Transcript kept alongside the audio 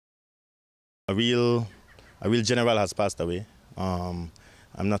A real general has passed away. I'm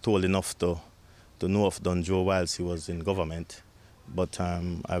not old enough to know of Don Joe whilst he was in government, but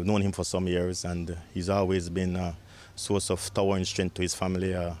I've known him for some years, and he's always been a source of towering strength to his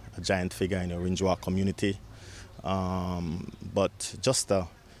family, a giant figure in the Orange Walk community, but just a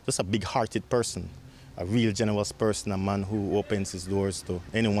big-hearted person, a real generous person, a man who opens his doors to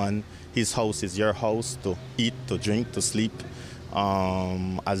anyone. His house is your house, to eat, to drink, to sleep.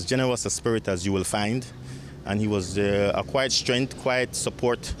 As generous a spirit as you will find. And he was a quiet strength, quiet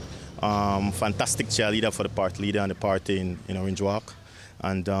support, fantastic cheerleader for the party leader and the party in Orange Walk.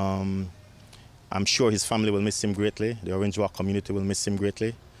 And I'm sure his family will miss him greatly. The Orange Walk community will miss him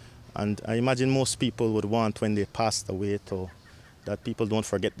greatly. And I imagine most people would want, when they passed away, that people don't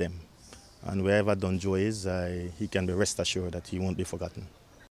forget them. And wherever Don Joe is, he can be rest assured that he won't be forgotten.